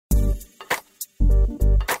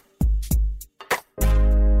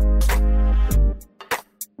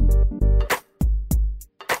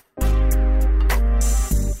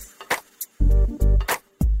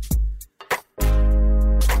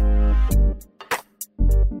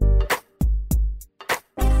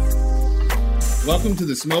Welcome to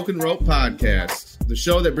the Smoke and Rope Podcast, the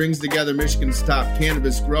show that brings together Michigan's top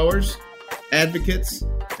cannabis growers, advocates,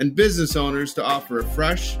 and business owners to offer a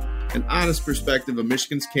fresh and honest perspective of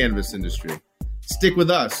Michigan's cannabis industry. Stick with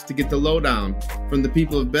us to get the lowdown from the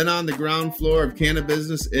people who have been on the ground floor of cannabis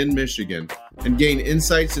business in Michigan and gain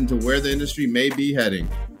insights into where the industry may be heading.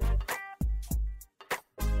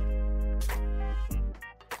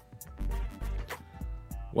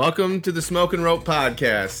 Welcome to the Smoke and Rope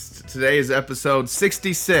Podcast. Today is episode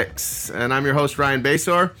 66, and I'm your host, Ryan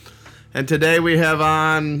Basore. And today we have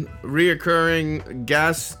on reoccurring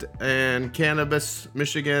guest and Cannabis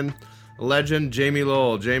Michigan legend, Jamie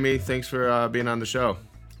Lowell. Jamie, thanks for being on the show.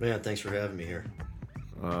 Man, thanks for having me here.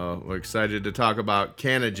 We're excited to talk about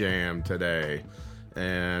CannaJam today,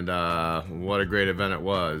 and what a great event it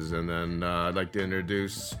was. And then I'd like to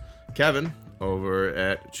introduce Kevin over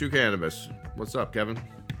at Truu Cannabis. What's up, Kevin?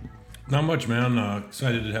 Not much, man.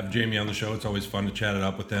 Excited to have Jamie on the show. It's always fun to chat it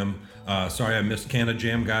up with him. Sorry I missed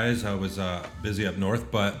CannaJam, guys. I was busy up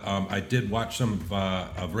north, but I did watch some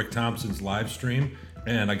of Rick Thompson's live stream,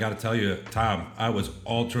 and I got to tell you, Tom, I was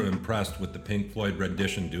ultra impressed with the Pink Floyd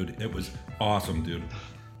rendition, dude. It was awesome, dude.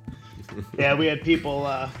 Yeah, we had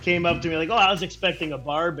people came up to me like, "Oh, I was expecting a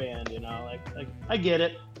bar band," you know, like I get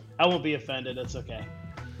it. I won't be offended. It's okay.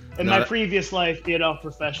 In my previous life,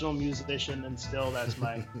 professional musician, and still that's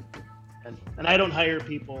my. And I don't hire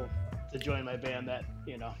people to join my band that,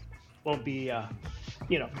 won't be,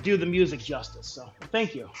 do the music justice. So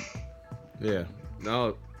thank you. Yeah.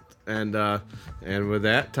 No. And with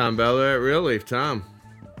that, Tom Beller at Real Leaf. Tom,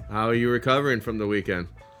 how are you recovering from the weekend?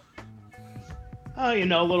 A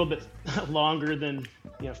little bit longer than,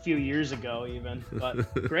 a few years ago even,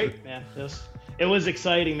 but great, man. It was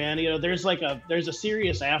exciting, man. There's a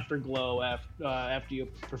serious afterglow after you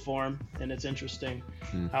perform, and it's interesting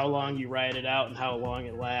how long you ride it out and how long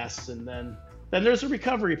it lasts, and then there's a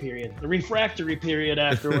recovery period. The refractory period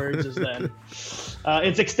afterwards is then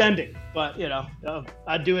it's extending, but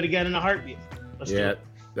I'd do it again in a heartbeat. Let's do it.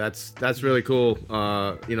 That's really cool.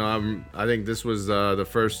 I think this was the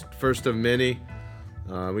first of many.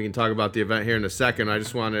 We can talk about the event here in a second. I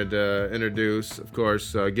just wanted to introduce, of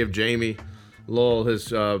course, give Jamie Lowell his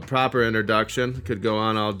proper introduction. Could go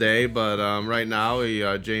on all day, but right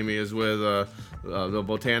now Jamie is with the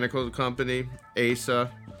botanical company,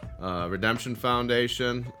 ASA, Redemption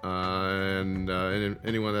Foundation, and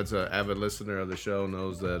anyone that's an avid listener of the show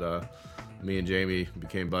knows that me and Jamie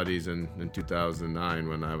became buddies in 2009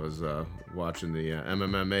 when I was watching the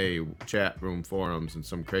MMA chat room forums, and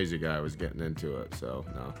some crazy guy was getting into it. So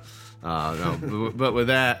no. But with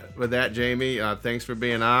that, Jamie, thanks for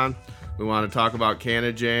being on. We want to talk about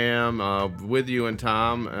CannaJam with you and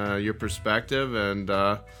Tom, your perspective, and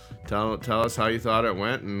tell us how you thought it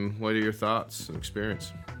went and what are your thoughts and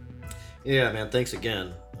experience. Yeah, man, thanks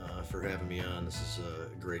again for having me on. This is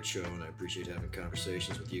a great show, and I appreciate having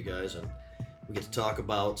conversations with you guys. And we get to talk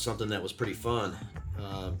about something that was pretty fun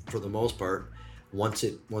for the most part once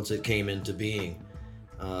it came into being.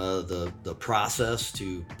 The process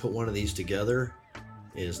to put one of these together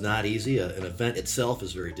is not easy. An event itself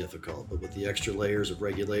is very difficult, but with the extra layers of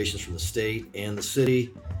regulations from the state and the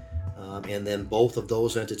city, and then both of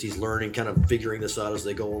those entities learning, kind of figuring this out as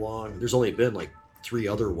they go along. There's only been like 3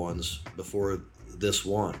 other ones before this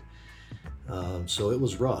one. So it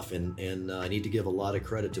was rough, and I need to give a lot of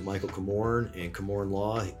credit to Michael Comorn and Comorn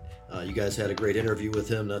Law. You guys had a great interview with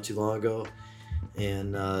him not too long ago,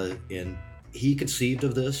 and he conceived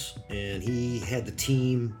of this, and he had the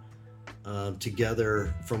team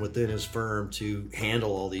together from within his firm to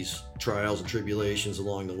handle all these trials and tribulations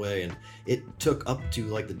along the way. And it took up to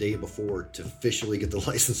like the day before to officially get the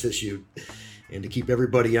license issued, and to keep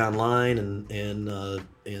everybody online and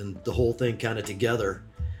the whole thing kind of together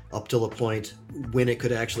up till the point when it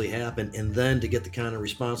could actually happen, and then to get the kind of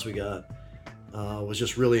response we got was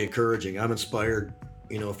just really encouraging. I'm inspired,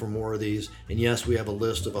 for more of these. And yes, we have a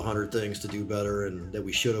list of 100 things to do better and that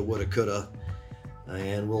we shoulda, woulda, coulda,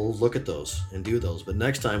 and we'll look at those and do those. But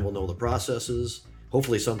next time we'll know the processes.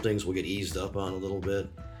 Hopefully some things will get eased up on a little bit.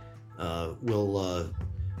 We'll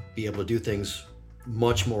be able to do things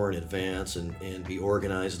much more in advance and be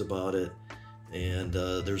organized about it. And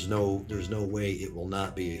there's no way it will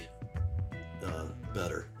not be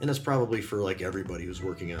better. And it's probably for like everybody who's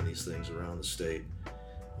working on these things around the state.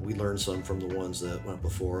 We learned some from the ones that went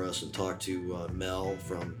before us, and talked to Mel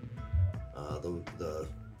from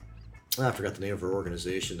I forgot the name of her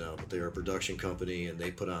organization now, but they're a production company, and they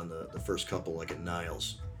put on the first couple like at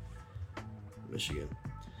Niles, Michigan.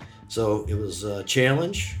 So it was a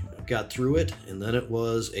challenge, got through it, and then it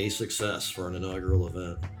was a success for an inaugural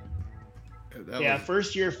event. Yeah,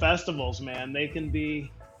 first year festivals, man, they can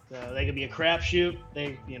be a crapshoot.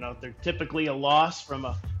 They're typically a loss from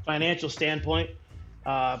a financial standpoint.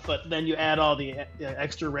 But then you add all the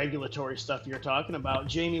extra regulatory stuff you're talking about.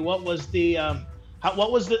 Jamie, what was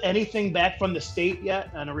anything back from the state yet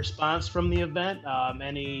and a response from the event?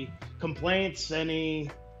 Any complaints, any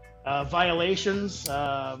violations,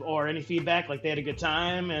 or any feedback? Like they had a good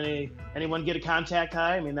time? Anyone get a contact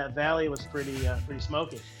high? I mean, that valley was pretty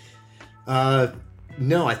smoky.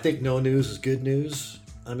 No, I think no news is good news.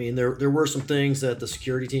 I mean, there were some things that the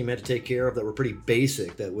security team had to take care of that were pretty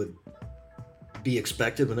basic that would be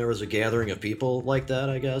expected when there was a gathering of people like that,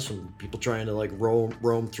 I guess, and people trying to like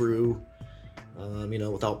roam through,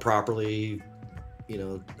 without properly,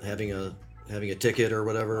 having a ticket or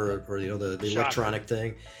whatever, or the electronic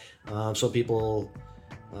thing. Some people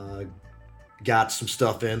got some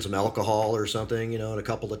stuff in, some alcohol or something, and a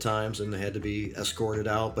couple of times, and they had to be escorted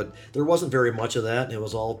out. But there wasn't very much of that, and it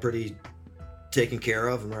was all pretty taken care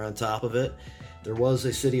of, and we're on top of it. There was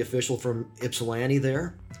a city official from Ypsilanti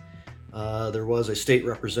there. There was a state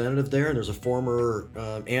representative there, and there's a former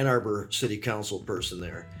Ann Arbor City Council person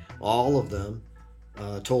there. All of them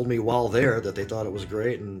told me while there that they thought it was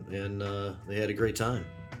great, and they had a great time.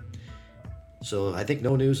 So I think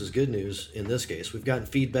no news is good news in this case. We've gotten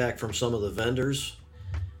feedback from some of the vendors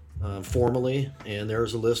formally, and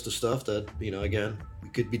there's a list of stuff that, again, we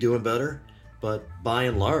could be doing better. But by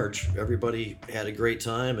and large, everybody had a great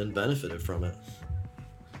time and benefited from it.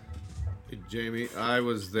 Hey, Jamie, I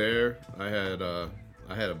was there. I had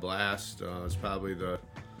a blast. It's probably the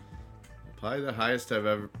highest I've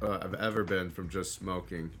ever been from just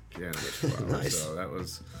smoking cannabis flowers. Nice. So that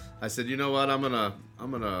was. I said, you know what? I'm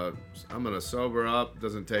gonna sober up.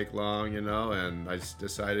 Doesn't take long, and I just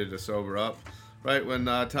decided to sober up right when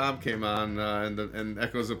Tom came on and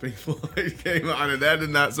Echoes of Pink Floyd came on, and that did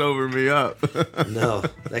not sober me up. No,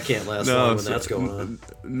 that can't last long when that's going on.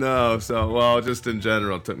 No, just in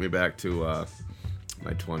general, it took me back to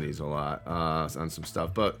my 20s a lot on some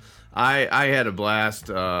stuff. But I had a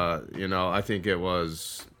blast. I think it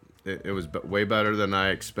was way better than I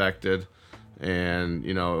expected. And,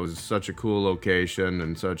 it was such a cool location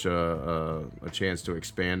and such a chance to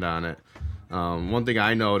expand on it. One thing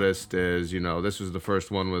I noticed is, this was the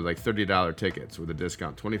first one with like $30 tickets with a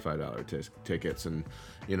discount, $25 tickets. And,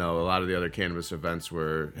 a lot of the other cannabis events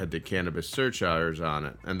had the cannabis surcharge on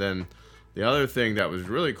it. And then the other thing that was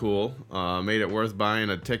really cool, made it worth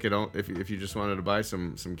buying a ticket if you just wanted to buy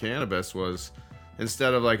some cannabis, was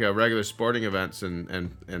instead of like a regular sporting events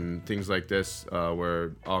and things like this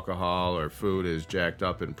where alcohol or food is jacked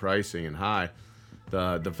up in pricing and high,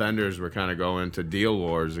 the vendors were kind of going to deal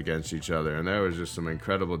wars against each other, and there was just some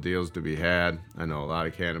incredible deals to be had. I know a lot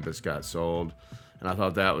of cannabis got sold, and I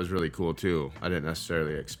thought that was really cool too. I didn't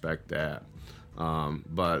necessarily expect that.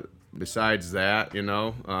 But besides that,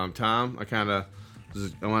 Tom, I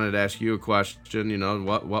wanted to ask you a question.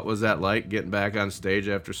 What was that like getting back on stage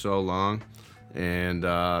after so long? And,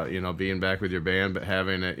 being back with your band, but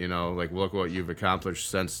having it, look what you've accomplished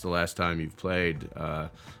since the last time you've played,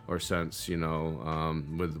 or since,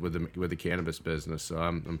 with the cannabis business. So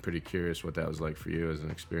I'm pretty curious what that was like for you as an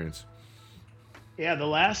experience. Yeah, the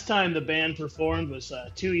last time the band performed was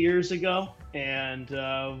 2 years ago, and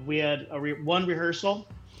we had one rehearsal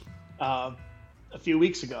a few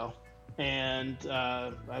weeks ago. And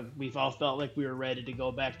we've all felt like we were ready to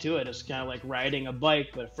go back to it. It's kind of like riding a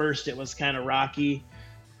bike, but at first it was kind of rocky,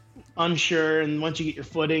 unsure, and once you get your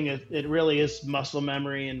footing, it really is muscle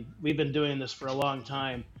memory, and we've been doing this for a long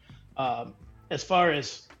time. As far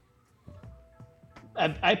as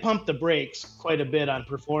I pumped the brakes quite a bit on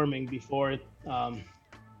performing before,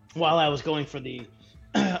 while I was going for the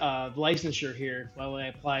licensure here, while I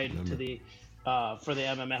applied for the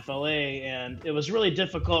MMFLA, and it was really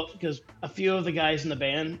difficult because a few of the guys in the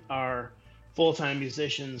band are full-time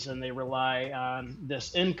musicians and they rely on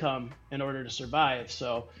this income in order to survive.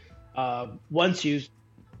 So once you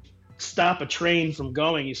stop a train from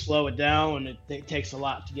going, you slow it down, and it takes a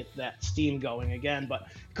lot to get that steam going again. But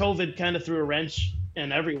COVID kind of threw a wrench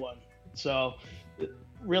in everyone. So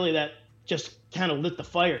really that just kind of lit the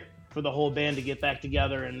fire for the whole band to get back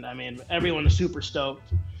together. And I mean, everyone is super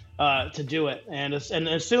stoked to do it. And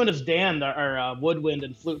as soon as Dan, our woodwind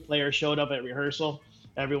and flute player, showed up at rehearsal,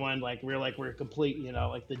 everyone we're complete,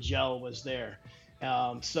 like the gel was there.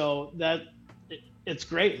 So that it's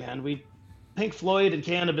great, man. Pink Floyd and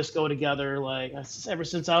cannabis go together like ever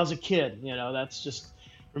since I was a kid. That's just,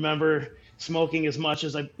 remember smoking as much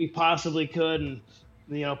as we possibly could, and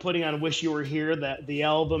putting on "Wish You Were Here," the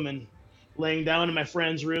album, and laying down in my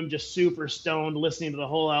friend's room, just super stoned, listening to the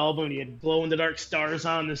whole album. And he had glow in the dark stars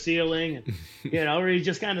on the ceiling, and where you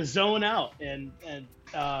just kind of zone out. And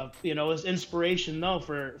it's inspiration though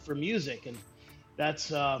for music, and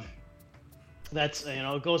that's it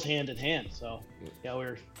goes hand in hand. So yeah,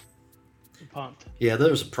 we're pumped. Yeah, there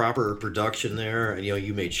was a proper production there, and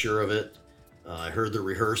you made sure of it. I heard the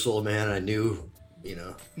rehearsal, man. I knew it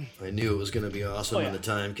was going to be awesome when the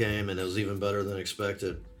time came, and it was even better than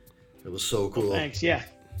expected. It was so cool. Well, thanks. Yeah,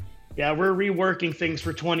 we're reworking things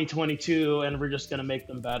for 2022, and we're just going to make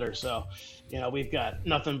them better. So, we've got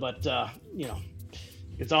nothing but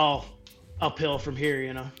it's all uphill from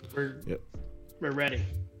here. We're ready.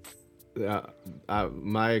 Yeah,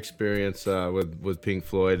 my experience with Pink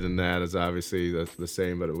Floyd and that is obviously the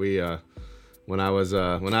same. But we, when I was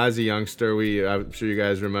a youngster, I'm sure you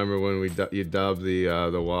guys remember when you dubbed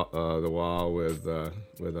the wall with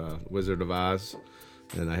Wizard of Oz,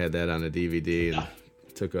 and I had that on a DVD and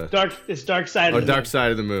took a Dark Side of the Dark Moon.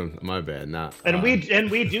 Side of the Moon. My bad, not. And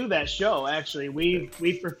we do that show actually.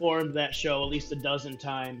 We've performed that show at least a dozen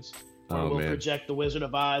times. We'll project the Wizard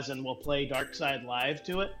of Oz and we'll play Dark Side live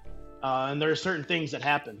to it. And there are certain things that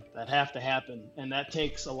have to happen, and that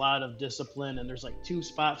takes a lot of discipline. And there's like 2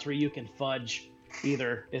 spots where you can fudge,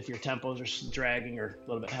 either if your tempos are dragging or a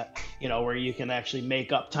little bit, where you can actually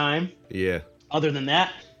make up time. Yeah. Other than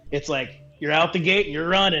that, it's like you're out the gate and you're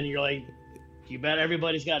running. You're like, you bet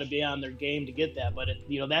everybody's got to be on their game to get that. But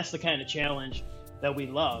that's the kind of challenge that we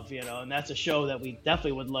love, and that's a show that we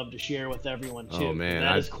definitely would love to share with everyone too. Oh man,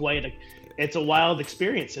 that is it's a wild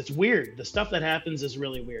experience. It's weird. The stuff that happens is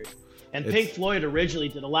really weird. And Pink Floyd originally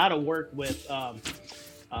did a lot of work with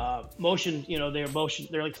motion.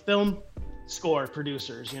 They're like film score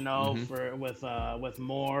producers. With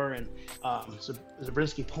Moore and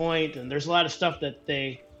Zabriskie Point, and there's a lot of stuff that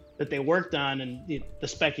they worked on, and the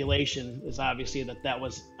speculation is obviously that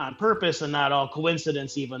was on purpose and not all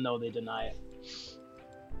coincidence, even though they deny it.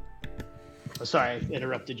 Sorry, I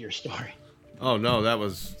interrupted your story. Oh no, that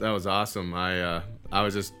was awesome. I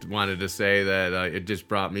was just wanted to say that it just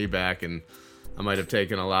brought me back, and I might have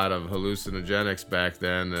taken a lot of hallucinogenics back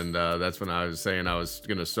then, and that's when I was saying I was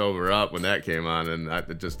gonna sober up when that came on, and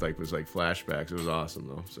it just was like flashbacks. It was awesome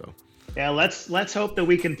though. So yeah, let's hope that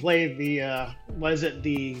we can play the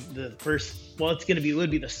first. Well, it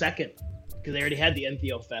would be the second, because they already had the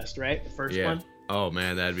Entheo Fest, right? The first one. Oh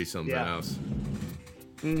man, that'd be something else.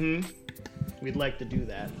 Mm-hmm. We'd like to do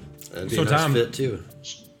that. That'd be a nice Tom, fit too.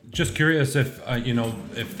 Just curious if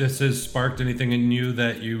if this has sparked anything in you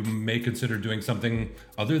that you may consider doing something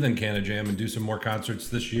other than CannaJam and do some more concerts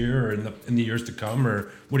this year or in the years to come,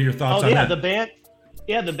 or what are your thoughts on that?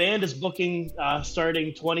 The band is booking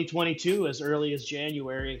starting 2022 as early as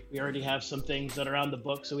January. We already have some things that are on the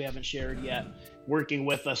book, so we haven't shared yet. Working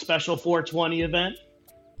with a special 420 event.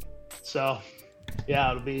 So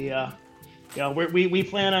yeah, it'll be we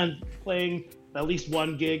plan on playing at least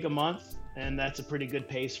 1 gig a month, and that's a pretty good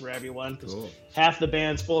pace for everyone, because half the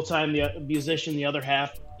band's full-time musician, the other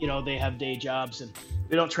half, they have day jobs, and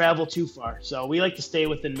we don't travel too far. So we like to stay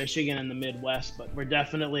within Michigan and the Midwest, but we're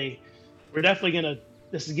definitely gonna.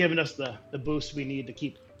 This is giving us the boost we need to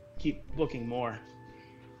keep booking more.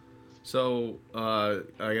 So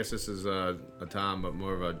I guess this is a Tom, but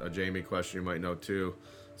more of a Jamie question you might know too.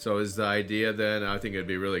 So is the idea then? I think it'd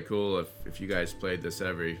be really cool if you guys played this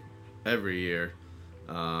every year.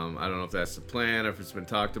 I don't know if that's the plan or if it's been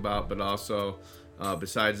talked about, but also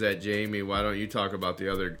besides that, Jamie, why don't you talk about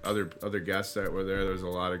the other guests that were there? There's a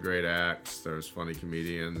lot of great acts. There's funny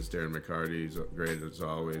comedians. Darren McCarty's great as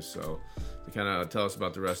always. So kind of tell us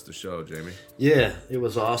about the rest of the show, Jamie. Yeah, it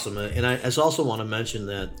was awesome. And I also want to mention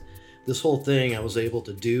that this whole thing I was able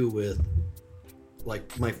to do with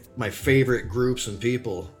like my favorite groups and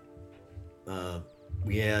people.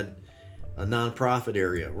 We had a nonprofit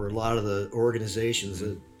area where a lot of the organizations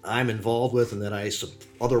that I'm involved with and that I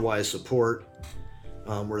otherwise support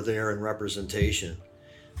were there in representation.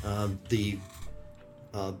 The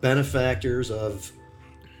benefactors of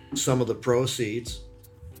some of the proceeds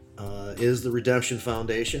is the Redemption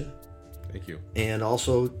Foundation. Thank you. And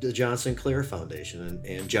also the John Sinclair Foundation.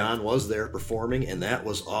 And John was there performing, and that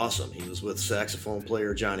was awesome. He was with saxophone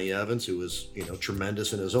player Johnny Evans, who was,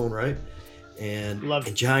 tremendous in his own right. And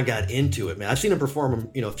John got into it, man. I've seen him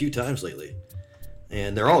perform, a few times lately,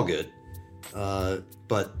 and they're all good.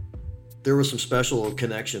 But there was some special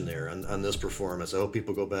connection there on this performance. I hope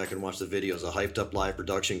people go back and watch the videos. The hyped up live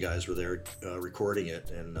production guys were there recording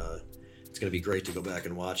it, and it's going to be great to go back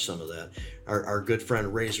and watch some of that. Our good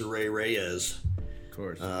friend Razor Ray Reyes, of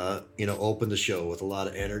course, opened the show with a lot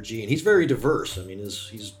of energy, and he's very diverse. I mean,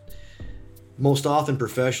 he's most often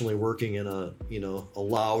professionally working in a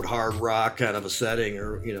loud hard rock kind of a setting,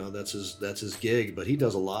 or that's his gig. But he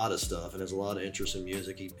does a lot of stuff and has a lot of interest in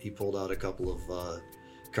music. He pulled out a couple of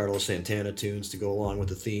Carlos Santana tunes to go along with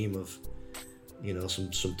the theme of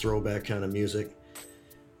some throwback kind of music.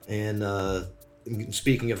 And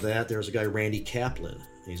speaking of that, there's a guy, Randy Kaplan.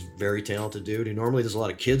 He's a very talented dude. He normally does a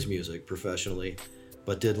lot of kids music professionally,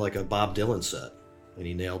 but did like a Bob Dylan set, and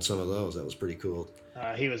he nailed some of those. That was pretty cool.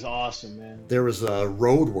 He was awesome, man. There was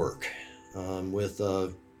road work with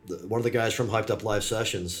one of the guys from Hyped Up Live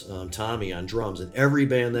Sessions, Tommy, on drums. And every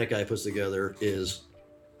band that guy puts together is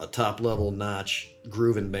a top-level notch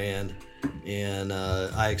grooving band. And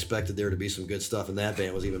I expected there to be some good stuff, and that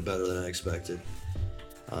band was even better than I expected.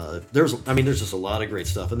 There's just a lot of great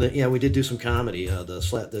stuff. And then, we did do some comedy.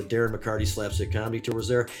 The Darren McCarty Slapstick Comedy Tour was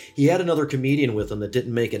there. He had another comedian with him that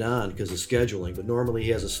didn't make it on because of scheduling, but normally he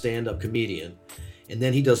has a stand-up comedian. And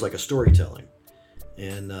then he does like a storytelling,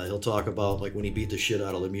 and he'll talk about like when he beat the shit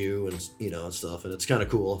out of Lemieux and stuff, and it's kind of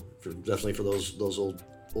cool, definitely for those old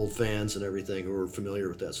fans and everything who are familiar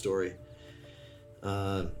with that story.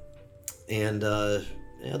 There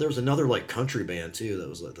was another like country band too that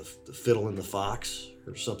was like the Fiddle and the Fox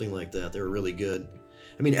or something like that. They were really good.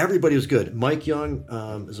 I mean, everybody was good. Mike Young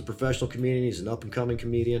is a professional comedian. He's an up and coming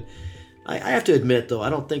comedian. I have to admit though, I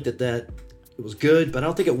don't think that it was good, but I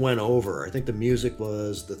don't think it went over. I think the music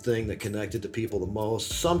was the thing that connected to people the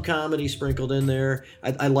most. Some comedy sprinkled in there.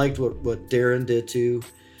 I liked what Darren did too.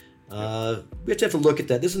 We have to look at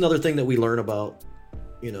that. This is another thing that we learn about,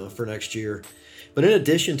 for next year. But in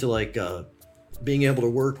addition to like being able to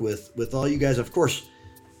work with all you guys, of course,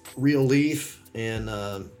 Real Leaf and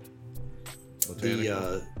and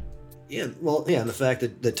the fact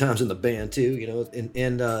that Tom's in the band too,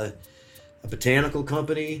 and a botanical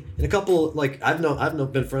company, and a couple, like I've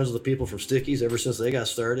been friends with the people from Stickies ever since they got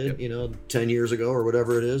started, 10 years ago or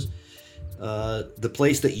whatever it is. The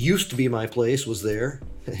place that used to be my place was there.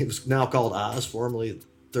 It was now called Oz, formerly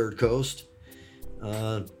Third Coast.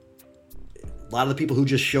 A lot of the people who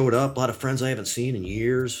just showed up, a lot of friends I haven't seen in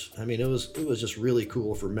years. I mean, it was just really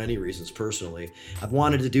cool for many reasons personally. I've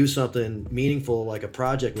wanted to do something meaningful like a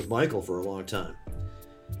project with Michael for a long time.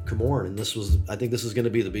 Comorn, and I think this is going to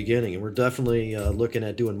be the beginning, and we're definitely looking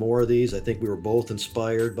at doing more of these. I think we were both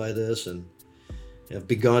inspired by this and have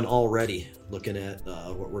begun already looking at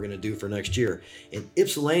what we're going to do for next year. And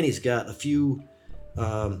Ypsilanti's got a few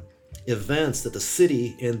events that the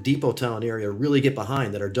city and Depot Town area really get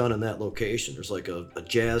behind that are done in that location. There's like a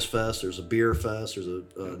jazz fest, there's a beer fest, there's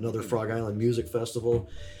another Frog Island Music Festival,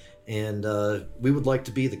 and we would like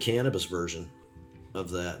to be the cannabis version of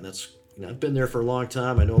that. And that's, I've been there for a long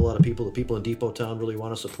time. I know a lot of people. The people in Depot Town really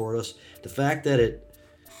want to support us. The fact that it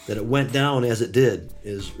went down as it did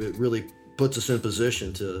it really puts us in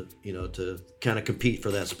position to kind of compete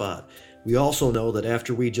for that spot. We also know that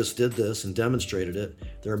after we just did this and demonstrated it,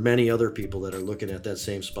 there are many other people that are looking at that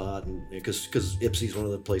same spot, and because Ypsi's one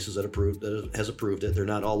of the places that has approved it. They're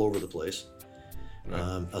not all over the place.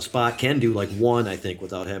 Right. A spot can do like one, I think,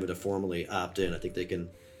 without having to formally opt in. I think they can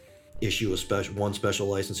issue one special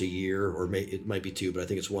license a year, or it might be two, but I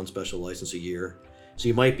think it's one special license a year. So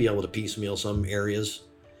you might be able to piecemeal some areas,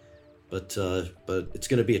 but it's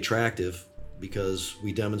going to be attractive because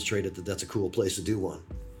we demonstrated that that's a cool place to do one.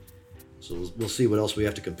 So we'll see what else we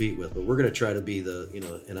have to compete with, but we're going to try to be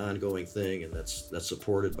an ongoing thing, and that's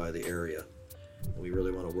supported by the area. And we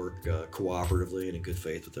really want to work cooperatively and in good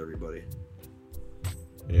faith with everybody.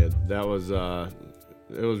 Yeah, that was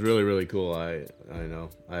it was really, really cool. I know.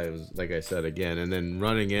 I was, like I said again, and then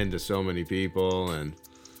running into so many people and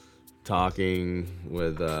talking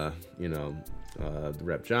with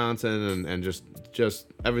Rep Johnson and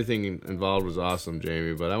just everything involved was awesome,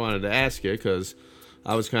 Jamie. But I wanted to ask you because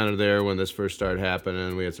I was kind of there when this first started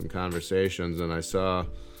happening. We had some conversations, and I saw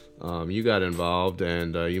you got involved,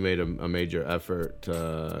 and you made a major effort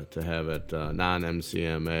to have it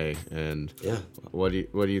non-MCMA. And yeah, what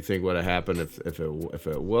do you think would have happened if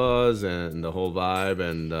it was, and the whole vibe,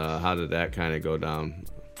 and how did that kind of go down?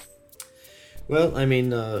 Well, I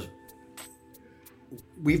mean,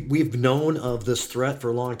 we've known of this threat for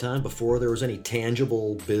a long time before there was any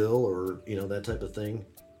tangible bill or that type of thing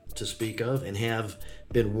to speak of, and have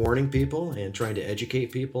been warning people and trying to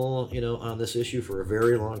educate people on this issue for a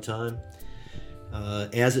very long time.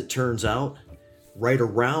 As it turns out, right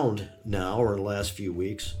around now, or in the last few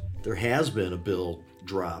weeks, there has been a bills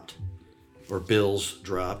dropped by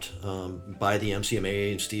the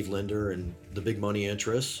MCMA and Steve Linder and the big money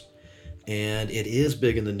interests, and it is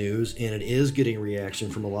big in the news, and it is getting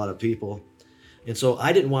reaction from a lot of people. And so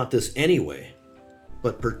I didn't want this anyway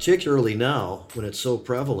but particularly now when it's so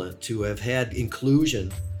prevalent, to have had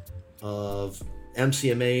inclusion of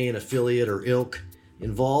MCMA and affiliate or ilk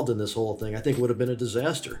involved in this whole thing, I think would have been a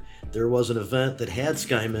disaster. There was an event that had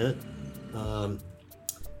Skymint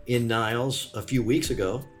in Niles a few weeks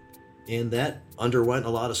ago, and that underwent a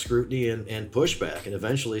lot of scrutiny and pushback, and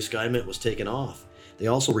eventually Skymint was taken off. They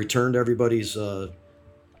also returned everybody's, well,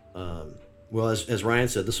 as Ryan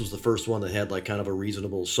said, this was the first one that had like kind of a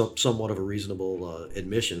reasonable, somewhat of a reasonable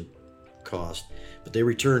admission cost, but they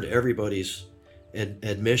returned everybody's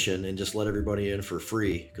admission and just let everybody in for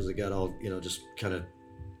free because it got all, just kind of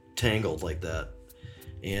tangled like that.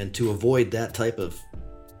 And to avoid that type of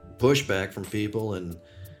pushback from people and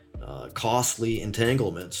costly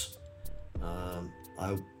entanglements,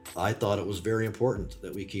 I thought it was very important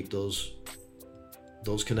that we keep those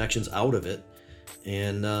connections out of it,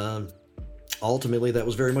 and ultimately that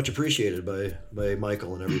was very much appreciated by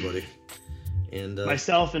Michael and everybody, and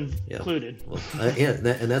myself included. Yeah,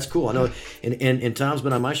 and that's cool. I know, and Tom's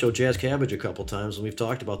been on my show, Jazz Cabbage, a couple times, and we've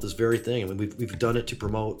talked about this very thing. I mean, we've done it to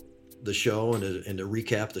promote the show and to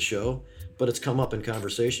recap the show, but it's come up in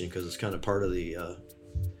conversation because it's kind of part of the.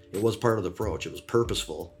 It was part of the approach. It was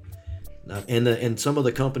purposeful. And some of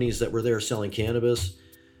the companies that were there selling cannabis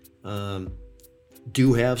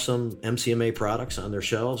do have some MCMA products on their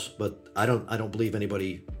shelves, but I don't believe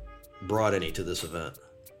anybody brought any to this event.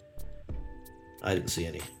 I didn't see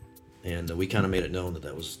any, and we kind of made it known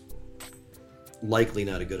that was likely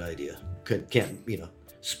not a good idea. Can't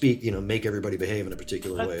speak, make everybody behave in a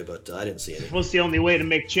particular way, but I didn't see any. Well, it's the only way to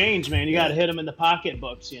make change, man. You got to hit them in the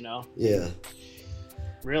pocketbooks, Yeah.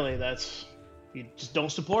 Really, you just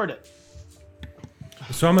don't support it.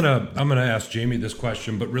 So I'm gonna ask Jamie this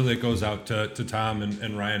question, but really it goes out to Tom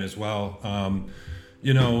and Ryan as well.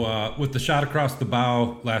 With the shot across the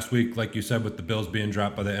bow last week, like you said, with the bills being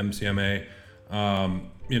dropped by the MCMA,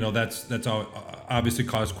 that's obviously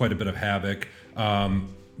caused quite a bit of havoc.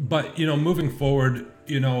 But moving forward,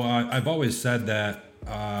 I've always said that.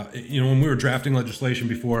 When we were drafting legislation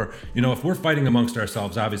before, if we're fighting amongst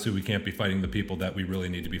ourselves, obviously we can't be fighting the people that we really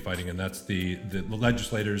need to be fighting, and that's the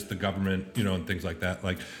legislators, the government, and things like that.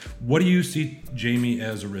 Like, what do you see, Jamie,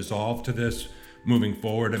 as a resolve to this moving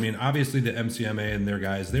forward? I mean, obviously the MCMA and their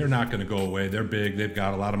guys, they're not going to go away. They're big. They've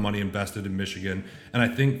got a lot of money invested in Michigan, and I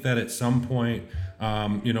think that at some point,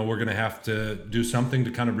 we're going to have to do something to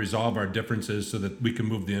kind of resolve our differences so that we can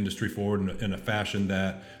move the industry forward in a fashion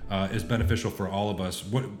that is beneficial for all of us.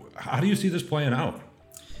 How do you see this playing out?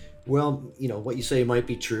 Well, what you say might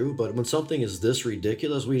be true, but when something is this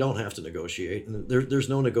ridiculous, we don't have to negotiate. And there's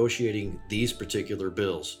no negotiating these particular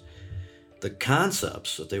bills. The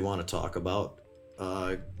concepts that they want to talk about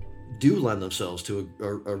do lend themselves to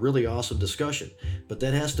a really awesome discussion, but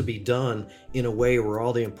that has to be done in a way where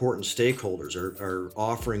all the important stakeholders are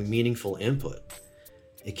offering meaningful input.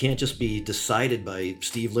 It can't just be decided by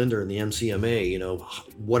Steve Linder and the MCMA,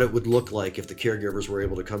 what it would look like if the caregivers were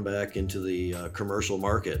able to come back into the commercial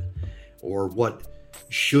market, or what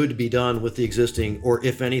should be done with the existing, or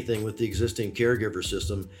if anything, with the existing caregiver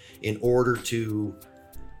system in order to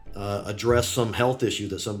address some health issue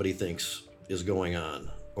that somebody thinks is going on,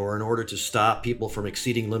 or in order to stop people from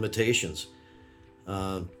exceeding limitations.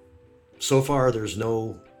 So far, there's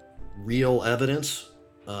no real evidence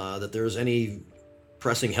that there's any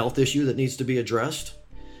pressing health issue that needs to be addressed,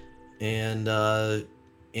 and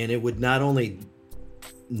it would not only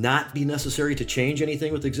not be necessary to change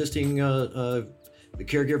anything with existing the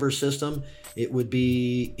caregiver system, it would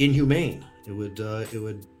be inhumane. It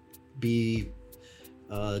would be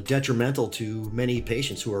detrimental to many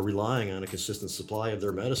patients who are relying on a consistent supply of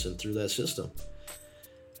their medicine through that system.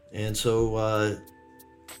 And so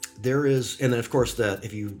there is, and then of course that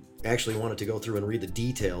if you actually wanted to go through and read the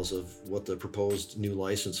details of what the proposed new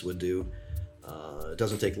license would do, it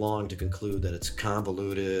doesn't take long to conclude that it's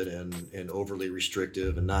convoluted and overly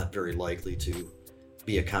restrictive and not very likely to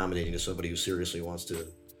be accommodating to somebody who seriously wants to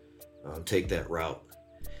take that route.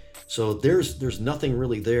 So there's nothing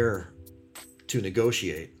really there to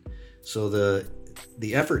negotiate. So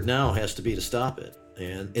the effort now has to be to stop it,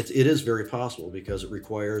 and it is very possible because it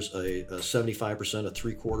requires a 75%, a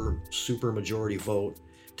 3/4 supermajority vote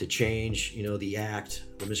to change, the act,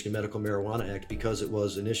 the Michigan Medical Marijuana Act, because it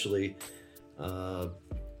was initially a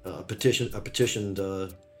petitioned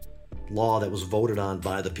law that was voted on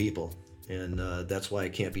by the people, and that's why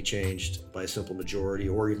it can't be changed by a simple majority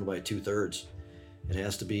or even by 2/3. It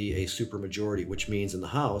has to be a supermajority, which means in the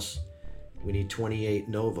House we need 28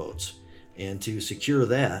 no votes. And to secure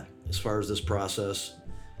that, as far as this process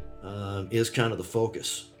is kind of the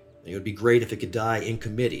focus. It would be great if it could die in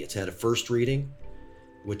committee. It's had a first reading,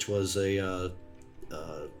 which was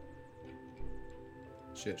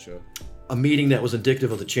Shit show. A meeting that was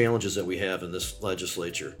indicative of the challenges that we have in this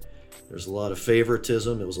legislature. There's a lot of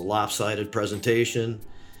favoritism. It was a lopsided presentation.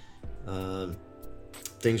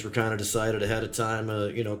 Things were kind of decided ahead of time,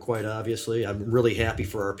 quite obviously. I'm really happy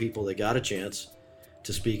for our people that got a chance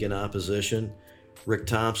to speak in opposition. Rick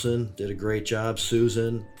Thompson did a great job.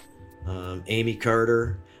 Susan, Amy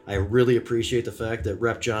Carter. I really appreciate the fact that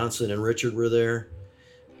Rep Johnson and Richard were there.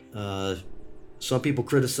 Some people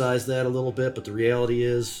criticize that a little bit, but the reality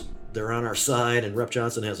is they're on our side, and Rep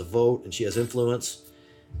Johnson has a vote, and she has influence.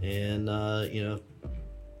 And, I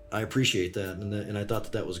appreciate that, and I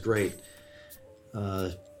thought that was great.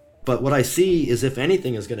 But what I see is if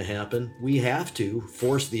anything is going to happen, we have to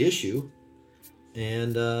force the issue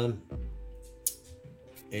and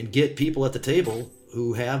get people at the table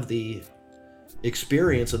who have the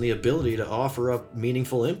experience and the ability to offer up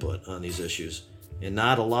meaningful input on these issues, and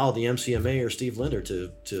not allow the MCMA or Steve Linder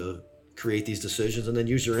to create these decisions and then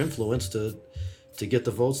use their influence to get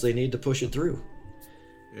the votes they need to push it through.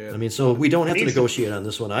 Yeah. I mean, so we don't have to negotiate on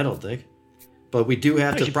this one, I don't think, but we do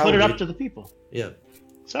have to probably put it up to the people. Yeah.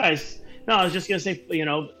 Sorry. No, I was just gonna say,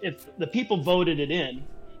 if the people voted it in,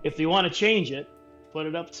 if they want to change it, put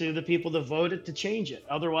it up to the people that voted to change it.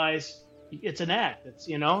 Otherwise, it's an act. It's,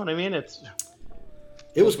 you know what I mean?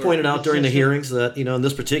 It was pointed out during the hearings that, in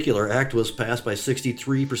this particular act was passed by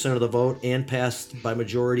 63% of the vote and passed by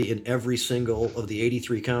majority in every single of the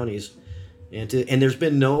 83 counties. And there's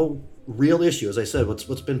been no real issue. As I said, what's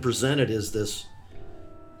been presented is this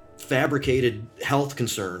fabricated health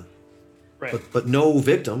concern. Right. But no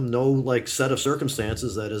victim, no set of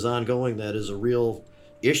circumstances that is ongoing that is a real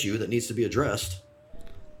issue that needs to be addressed.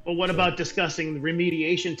 Well, what about discussing the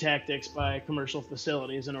remediation tactics by commercial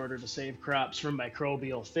facilities in order to save crops from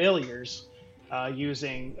microbial failures,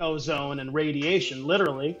 using ozone and radiation,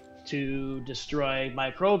 literally, to destroy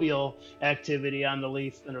microbial activity on the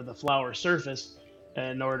leaf or the flower surface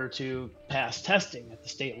in order to pass testing at the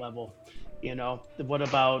state level? What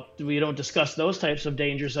about, we don't discuss those types of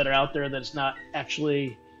dangers that are out there that's not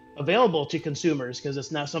actually available to consumers because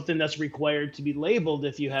it's not something that's required to be labeled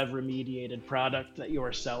if you have remediated product that you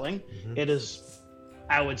are selling. Mm-hmm. It is,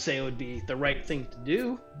 I would say it would be the right thing to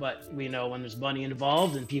do, but we know when there's money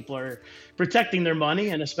involved and people are protecting their money,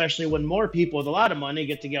 and especially when more people with a lot of money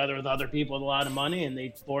get together with other people with a lot of money and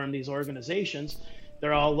they form these organizations,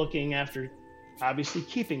 they're all looking after obviously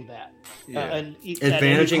keeping that. Yeah. And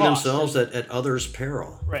advantaging themselves at others'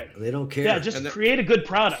 peril. Right. They don't care. Yeah, just create a good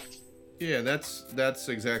product. Yeah, that's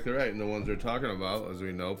exactly right. And the ones they're talking about, as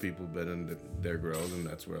we know, people been in their grows, and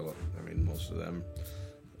that's where, most of them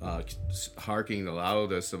harking the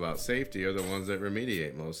loudest about safety are the ones that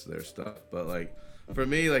remediate most of their stuff. But for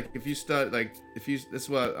me, if you start, this is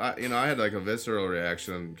what I had a visceral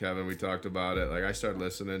reaction, Kevin. We talked about it. I started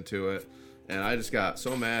listening to it, and I just got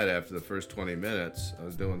so mad after the first 20 minutes. I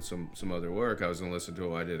was doing some other work. I was going to listen to it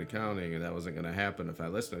while I did accounting, and that wasn't going to happen if I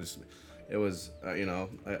listened. It was,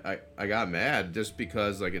 I got mad just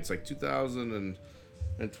because it's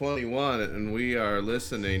 2021 and we are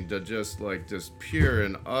listening to just pure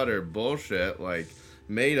and utter bullshit,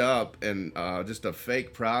 made up and just a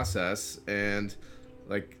fake process. And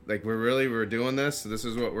we're doing this. This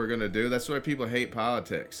is what we're going to do. That's why people hate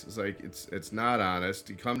politics. It's not honest.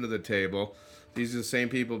 You come to the table. These are the same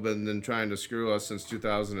people who've been trying to screw us since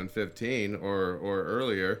 2015 or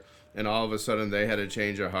earlier. And all of a sudden they had a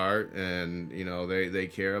change of heart and, they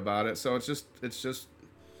care about it. So it's just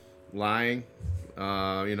lying.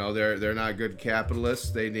 They're not good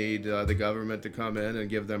capitalists. They need the government to come in and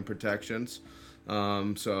give them protections.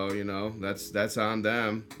 That's on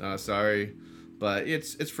them. Sorry, but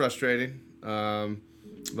it's frustrating.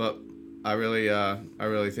 But I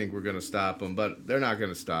really think we're going to stop them, but they're not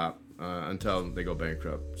going to stop until they go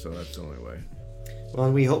bankrupt. So that's the only way. Well,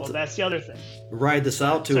 and we hope that's the other thing. Ride this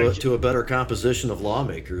out to a better composition of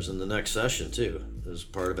lawmakers in the next session too, as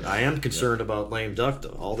part of it. I am concerned about lame duck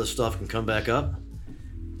though. All this stuff can come back up,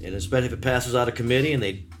 and especially if it passes out of committee and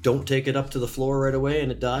they don't take it up to the floor right away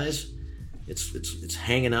and it dies, it's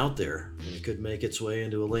hanging out there, and it could make its way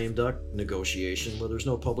into a lame duck negotiation where there's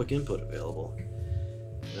no public input available.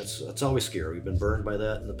 That's always scary. We've been burned by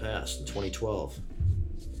that in the past, in 2012,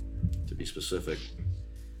 to be specific.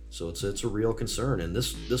 So it's a real concern, and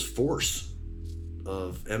this force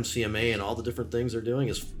of MCMA and all the different things they're doing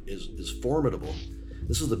is formidable.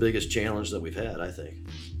 This is the biggest challenge that we've had, I think.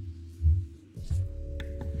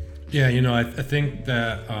 Yeah, I think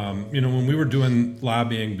that when we were doing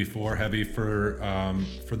lobbying before heavy for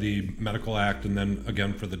the Medical Act and then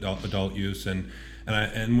again for the adult use and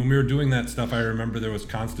when we were doing that stuff, I remember there was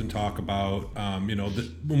constant talk about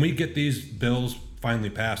when we get these bills finally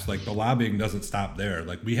passed, like the lobbying doesn't stop there.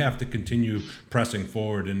 Like we have to continue pressing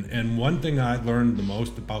forward. And one thing I learned the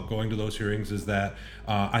most about going to those hearings is that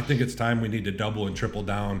I think it's time we need to double and triple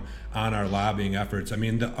down on our lobbying efforts. I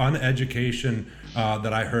mean, the uneducation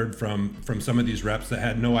that I heard from some of these reps that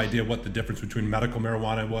had no idea what the difference between medical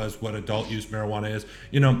marijuana was, what adult use marijuana is.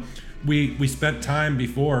 You know, we spent time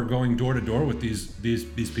before going door to door with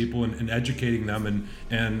these people and educating them,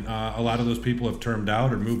 and a lot of those people have turned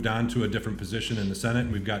out or moved on to a different position in the Senate,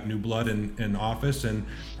 and we've got new blood in office. And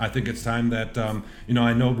I think it's time that you know,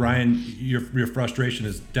 I know, Ryan, your frustration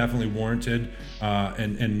is definitely warranted,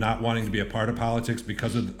 and not wanting to be a part of politics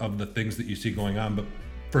because of the things that you see going on. But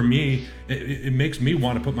for me, it makes me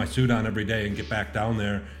want to put my suit on every day and get back down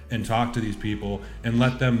there and talk to these people and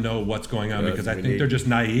let them know what's going on, because I think they're just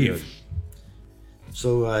naive.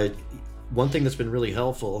 So one thing that's been really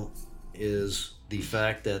helpful is the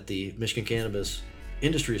fact that the Michigan Cannabis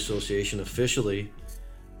Industry Association officially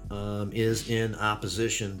is in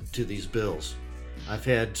opposition to these bills. I've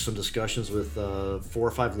had some discussions with 4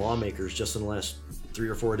 or 5 lawmakers just in the last 3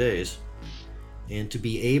 or 4 days, and to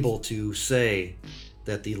be able to say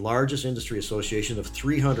that the largest industry association of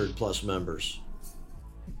 300 plus members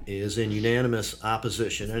is in unanimous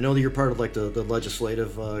opposition. I know that you're part of like the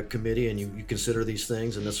legislative committee, and you consider these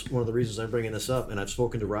things, and that's one of the reasons I'm bringing this up, and I've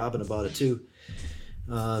spoken to Robin about it too.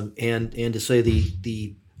 And to say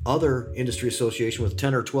the other industry association with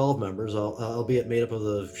 10 or 12 members, albeit made up of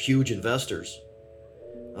the huge investors,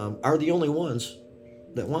 are the only ones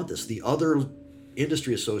that want this. The other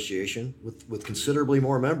industry association with considerably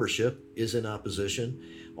more membership is in opposition.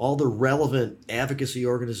 All the relevant advocacy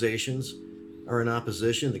organizations are in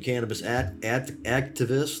opposition. The cannabis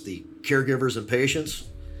activists, the caregivers and patients,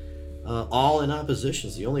 all in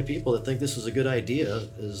opposition. The only people that think this is a good idea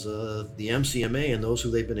is the MCMA and those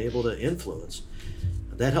who they've been able to influence.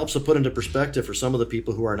 That helps to put into perspective for some of the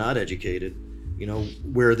people who are not educated, you know,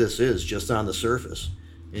 where this is just on the surface.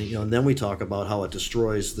 And, you know, and then we talk about how it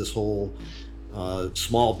destroys this whole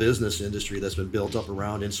small business industry that's been built up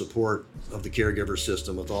around in support of the caregiver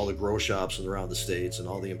system, with all the grow shops around the states and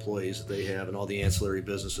all the employees that they have and all the ancillary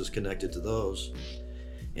businesses connected to those.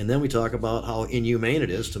 And then we talk about how inhumane it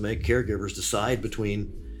is to make caregivers decide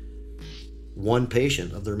between one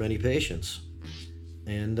patient of their many patients.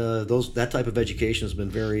 And that type of education has been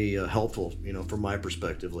very helpful, you know, from my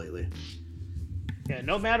perspective lately. Yeah,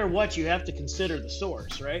 no matter what, you have to consider the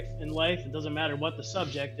source, right? In life, it doesn't matter what the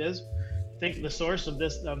subject is. I think the source of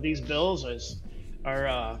these bills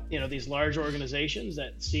are you know, these large organizations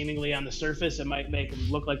that seemingly on the surface it might make them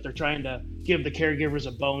look like they're trying to give the caregivers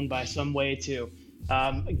a bone by some way to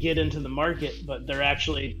get into the market, but they're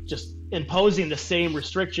actually just imposing the same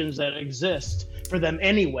restrictions that exist for them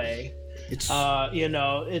anyway. It's you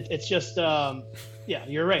know, it's just yeah,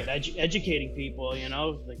 you're right. Educating people, you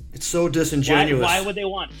know, like, it's so disingenuous. Why would they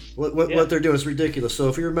want it? What they're doing is ridiculous. So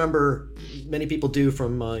if you remember, many people do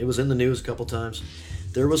from it was in the news a couple times.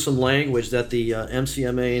 There was some language that the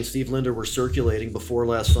MCMA and Steve Linder were circulating before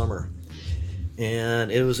last summer,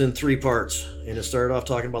 and it was in 3 parts. And it started off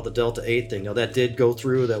talking about the Delta 8 thing. Now that did go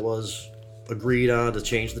through. That was agreed on to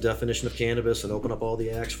change the definition of cannabis and open up all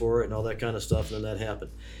the acts for it and all that kind of stuff. And then that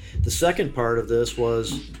happened. The second part of this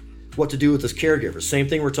was what to do with this caregiver. Same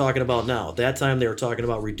thing we're talking about now. At that time, they were talking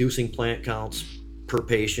about reducing plant counts per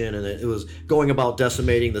patient, and it was going about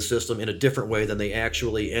decimating the system in a different way than they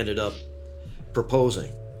actually ended up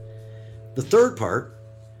proposing. The third part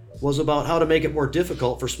was about how to make it more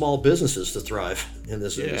difficult for small businesses to thrive in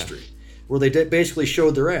this industry, where they basically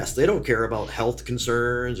showed their ass. They don't care about health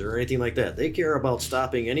concerns or anything like that. They care about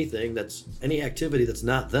stopping any activity that's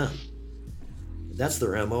not them. That's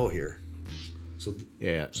their MO here. So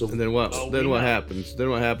and then what happens? Then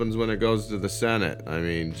what happens when it goes to the Senate? I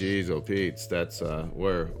mean, geez, oh Pete's, that's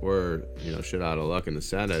we're you know, shit out of luck in the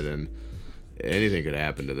Senate, and anything could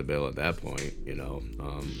happen to the bill at that point. You know,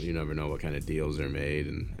 you never know what kind of deals are made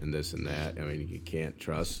and this and that. I mean, you can't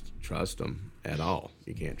trust them at all.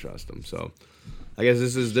 You can't trust them. So I guess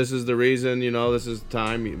this is the reason. You know, this is the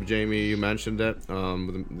time. Jamie, you mentioned it.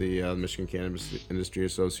 The Michigan Cannabis Industry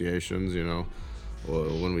Associations. You know.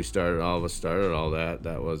 Well, when we started, all of us started all that.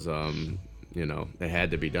 That was, you know, it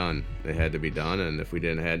had to be done. It had to be done, and if we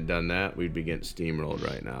hadn't done that, we'd be getting steamrolled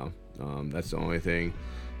right now. That's the only thing.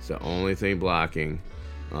 It's the only thing blocking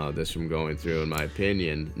this from going through, in my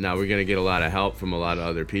opinion. Now we're gonna get a lot of help from a lot of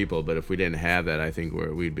other people, but if we didn't have that, I think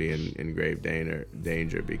we'd be in grave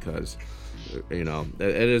danger because, you know,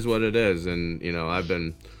 it is what it is, and you know,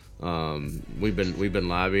 we've been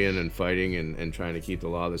lobbying and fighting and trying to keep the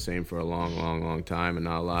law the same for a long time, and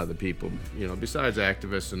not a lot of the people, you know, besides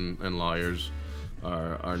activists and lawyers,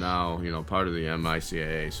 are now, part of the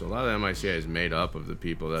MICAA. So a lot of the MICAA is made up of the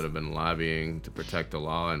people that have been lobbying to protect the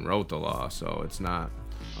law and wrote the law. So it's not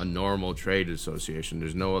a normal trade association.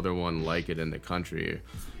 There's no other one like it in the country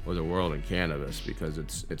or the world in cannabis, because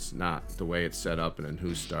it's not the way it's set up and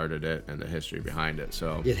who started it and the history behind it.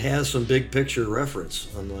 So it has some big picture reference,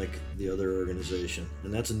 unlike the other organization,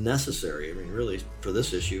 and that's necessary. I mean, really, for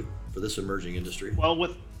this issue, for this emerging industry.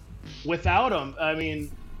 Well, without them, I mean,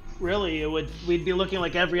 really, we'd be looking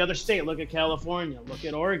like every other state. Look at California, look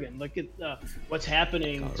at Oregon, look at what's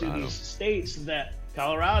happening Colorado. to these states, that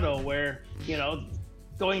Colorado, where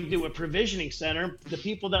going to a provisioning center, the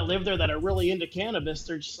people that live there that are really into cannabis,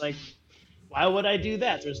 they're just like, why would I do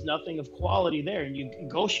that? There's nothing of quality there. And you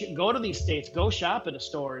go to these states, go shop at a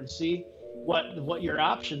store and see what your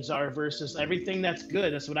options are versus everything that's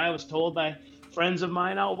good. That's what I was told by friends of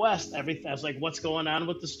mine out west. I was like, what's going on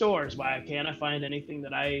with the stores? Why can't I find anything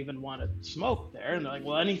that I even want to smoke there? And they're like,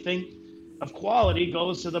 well, anything of quality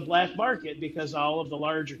goes to the black market because all of the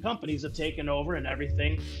larger companies have taken over, and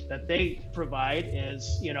everything that they provide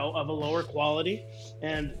is, of a lower quality.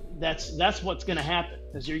 And that's what's going to happen,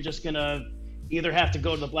 because you're just going to either have to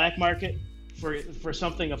go to the black market for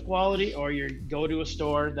something of quality, or you go to a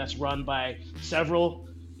store that's run by several,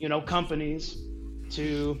 companies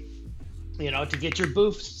to get your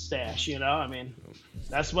booth stash, I mean,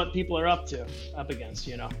 that's what people are up against.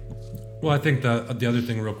 Well, I think the other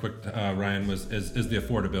thing, real quick, Ryan, is the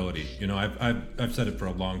affordability. I've said it for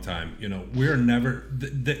a long time. We're never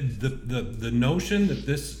the notion that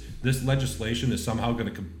this legislation is somehow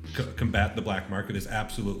going to combat the black market is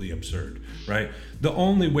absolutely absurd, right? The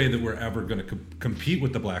only way that we're ever going to compete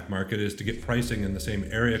with the black market is to get pricing in the same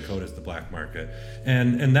area code as the black market,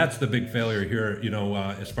 and that's the big failure here.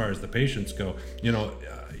 As far as the patients go,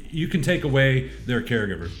 you can take away their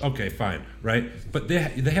caregivers. Okay, fine, right? But they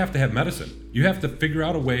have to have medicine. You have to figure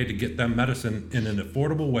out a way to get them medicine in an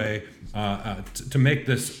affordable way to make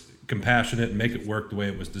this compassionate and make it work the way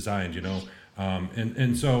it was designed,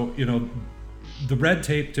 And so, the red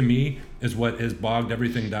tape to me is what has bogged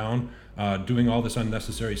everything down. Doing all this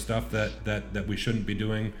unnecessary stuff that we shouldn't be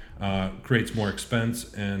doing creates more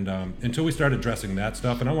expense, and until we start addressing that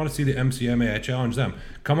stuff, and I want to see the MCMA, I challenge them,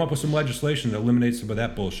 come up with some legislation that eliminates some of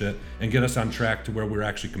that bullshit and get us on track to where we're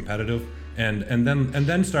actually competitive, and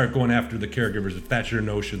then start going after the caregivers if that's your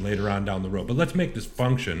notion later on down the road. But let's make this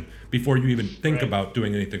function before you even think about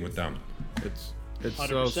doing anything with them. It's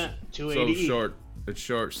 100%, so short. It's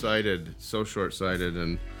short-sighted, so short-sighted,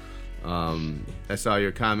 and I saw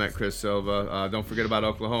your comment, Chris Silva. Don't forget about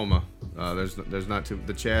Oklahoma. There's not too,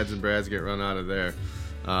 the Chads and Brads get run out of there.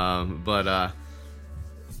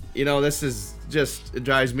 This is just, it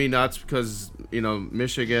drives me nuts because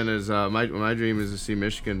Michigan is my dream is to see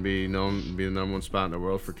Michigan be the number one spot in the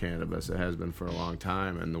world for cannabis. It has been for a long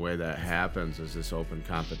time, and the way that happens is this open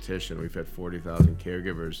competition. We've had 40,000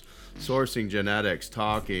 caregivers sourcing genetics,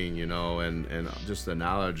 talking, and just the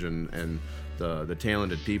knowledge and the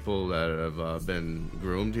talented people that have been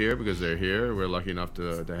groomed here because they're here. We're lucky enough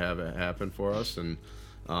to have it happen for us, and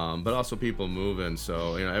but also people moving.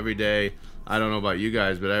 So every day, I don't know about you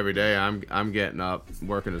guys, but every day I'm getting up,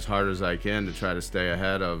 working as hard as I can to try to stay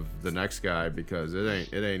ahead of the next guy, because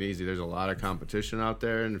it ain't easy. There's a lot of competition out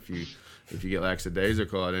there, and if you get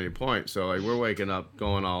lackadaisical at any point, so we're waking up,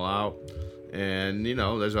 going all out. And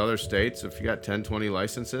there's other states, if you got 10, 20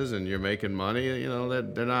 licenses and you're making money,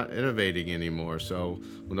 they're not innovating anymore. So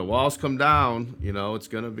when the walls come down, it's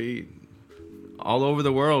going to be all over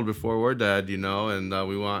the world before we're dead, and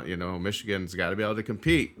we want, Michigan's got to be able to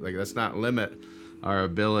compete. Let's not limit our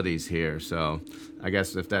abilities here. So I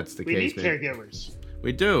guess if that's the case, we need caregivers.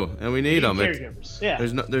 We do, and we need them. Caregivers. Yeah.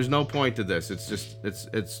 There's no point to this. It's just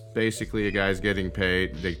it's basically a guy's getting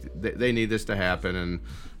paid. They need this to happen, and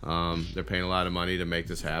they're paying a lot of money to make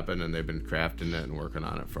this happen, and they've been crafting it and working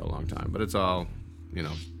on it for a long time. But it's all,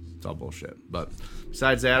 it's all bullshit. But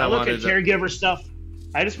besides that, I look at caregiver stuff.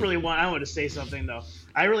 I want to say something though.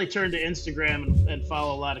 I really turned to Instagram and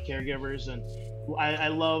follow a lot of caregivers, and I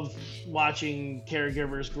love watching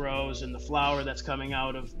caregivers grows and the flower that's coming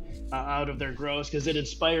out of their grows, because it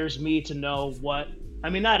inspires me to know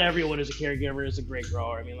not everyone who's a caregiver is a great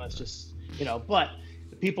grower. I mean, let's just, but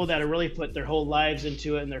the people that have really put their whole lives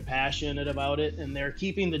into it and they're passionate about it, and they're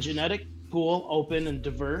keeping the genetic pool open and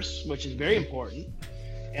diverse, which is very important.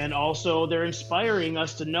 And also they're inspiring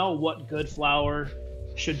us to know what good flower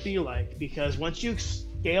should be like, because once you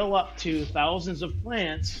scale up to thousands of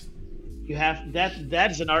plants, you have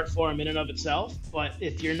that is an art form in and of itself. But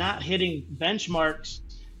if you're not hitting benchmarks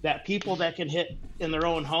that people that can hit in their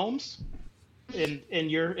own homes in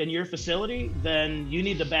your facility, then you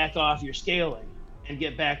need to back off your scaling, and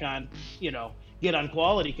get back on, get on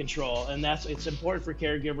quality control. And it's important for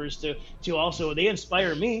caregivers to also, they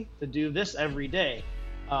inspire me to do this every day.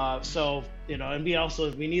 And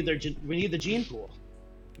we need the gene pool.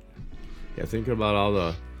 Yeah, think about all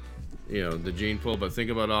the, the gene pool, but think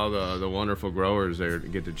about all the wonderful growers that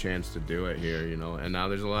get the chance to do it here, and now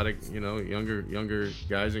there's a lot of, younger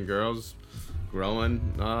guys and girls growing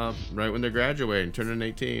right when they're graduating, turning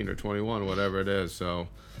 18 or 21, whatever it is. So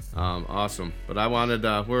awesome. But I wanted,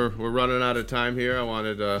 we're running out of time here. I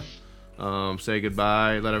wanted to say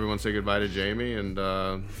goodbye, let everyone say goodbye to Jamie and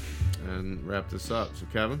wrap this up. So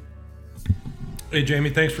Kevin. Hey, Jamie,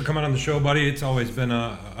 thanks for coming on the show, buddy. It's always been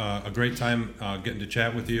a great time getting to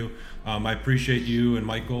chat with you. I appreciate you and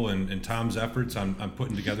Michael and Tom's efforts on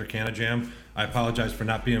putting together CannaJam. I apologize for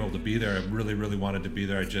not being able to be there. I really, really wanted to be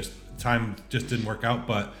there. Time just didn't work out,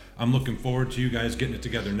 but I'm looking forward to you guys getting it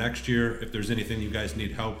together next year. If there's anything you guys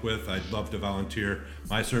need help with, I'd love to volunteer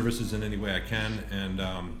my services in any way I can. And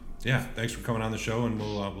thanks for coming on the show, and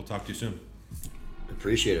we'll talk to you soon.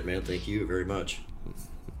 Appreciate it, man. Thank you very much.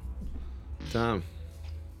 Tom.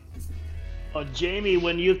 Oh, Jamie,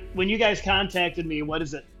 when you guys contacted me, what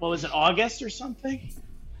was it, August or something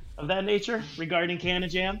of that nature regarding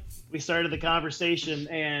CannaJam? We started the conversation,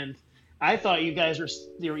 and I thought you guys were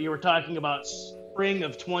talking about spring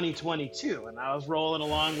of 2022, and I was rolling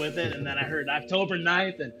along with it, and then I heard October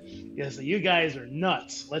 9th, and you guys are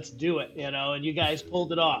nuts. Let's do it, and you guys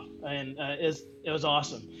pulled it off, and it was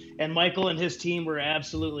awesome. And Michael and his team were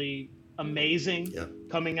absolutely amazing. Yeah.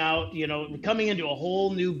 Coming into a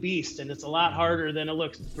whole new beast, and it's a lot harder than it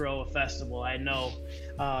looks to throw a festival, I know.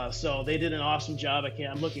 So they did an awesome job.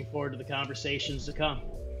 I'm looking forward to the conversations to come.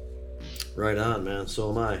 Right on, man. So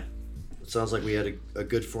am I. It sounds like we had a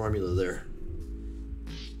good formula there.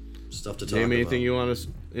 Stuff to talk about. Anything you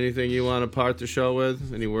want to part the show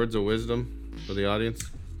with? Any words of wisdom for the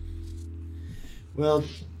audience? Well,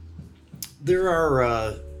 there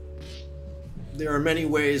are many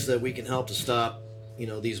ways that we can help to stop,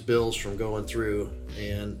 these bills from going through,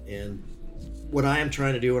 and what I am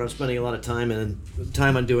trying to do, what I'm spending a lot of time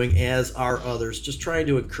on doing, as are others, just trying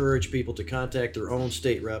to encourage people to contact their own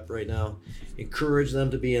state rep right now, encourage them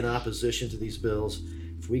to be in opposition to these bills.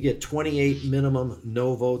 If we get 28 minimum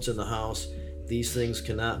no votes in the House, these things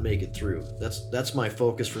cannot make it through. That's my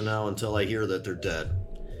focus for now until I hear that they're dead.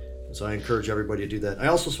 So I encourage everybody to do that. I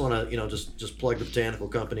also just want to, just plug the Botanical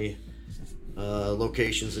Company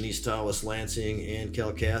locations in East Tawas, Lansing, and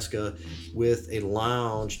Kalkaska, with a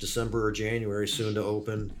lounge December or January soon to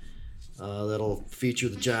open. That'll feature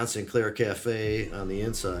the Johnson Clare Cafe on the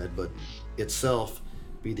inside, but itself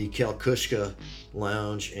be the Kalkushka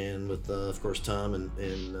Lounge, and with of course Tom and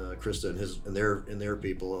Krista and their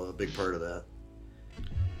people, a big part of that.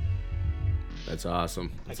 That's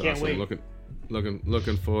awesome. I can't wait.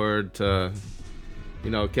 Looking forward to.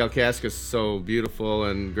 Kalkaska's so beautiful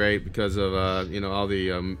and great because of all the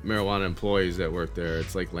marijuana employees that work there.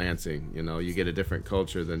 It's like Lansing. You get a different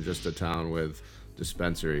culture than just a town with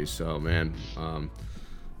dispensaries. So man,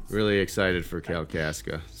 really excited for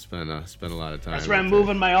Kalkaska. Spent a lot of time. That's where I'm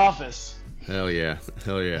moving my office. Hell yeah.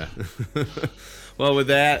 Well, with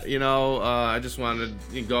that, I just wanted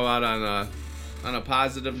to go out on a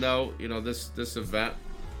positive note. This event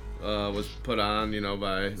was put on,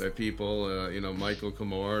 by people, Michael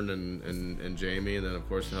Comorn and Jamie, and then of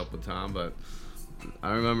course to help with Tom. But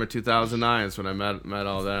I remember 2009 is when I met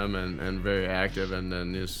all them, and very active, and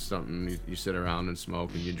then it's something you sit around and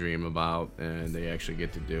smoke and you dream about, and they actually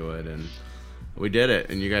get to do it, and we did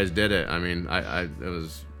it, and you guys did it. I mean,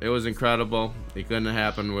 it was incredible. It couldn't have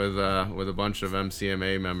happened with a bunch of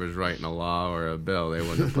MCMA members writing a law or a bill. They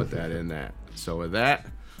wouldn't have put that in that. So with that,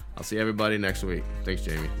 I'll see everybody next week. Thanks,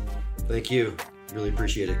 Jamie. Thank you. Really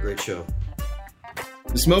appreciate it. Great show.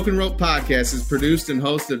 The Smoke and Rope Podcast is produced and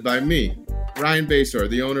hosted by me, Ryan Basore,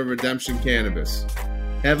 the owner of Redemption Cannabis.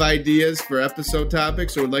 Have ideas for episode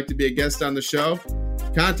topics or would like to be a guest on the show?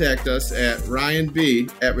 Contact us at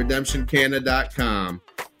ryanb@redemptioncanna.com.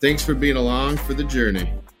 Thanks for being along for the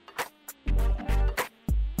journey.